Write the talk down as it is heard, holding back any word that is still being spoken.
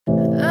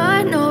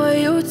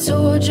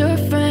told your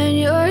friend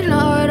you're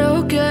not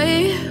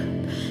okay,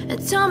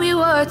 and tell me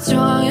what's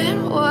wrong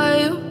and why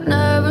you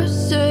never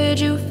said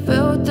you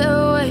felt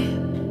that way.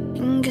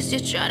 And guess you're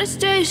trying to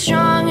stay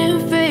strong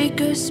and fake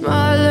a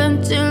smile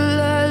until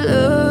I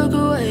look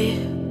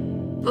away.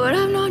 But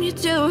I've known you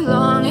too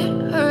long,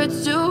 it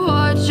hurts to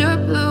watch your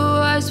blue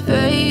eyes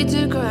fade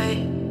to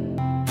gray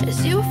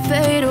as you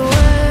fade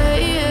away.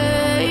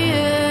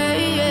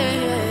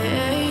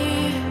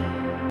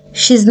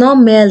 She's not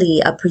merely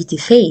a pretty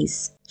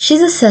face,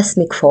 she's a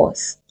seismic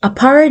force, a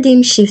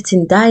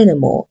paradigm-shifting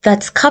dynamo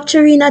that's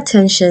capturing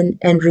attention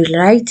and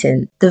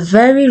rewriting the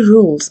very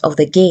rules of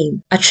the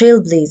game. A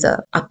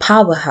trailblazer, a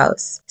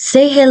powerhouse.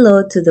 Say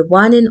hello to the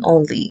one and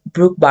only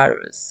Brooke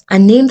Barrows, a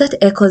name that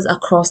echoes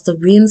across the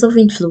realms of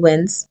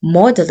influence,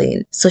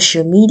 modeling,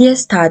 social media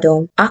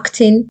stardom,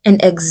 acting,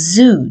 and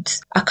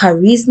exudes a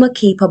charisma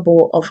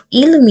capable of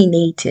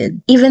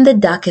illuminating even the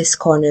darkest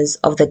corners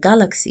of the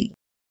galaxy.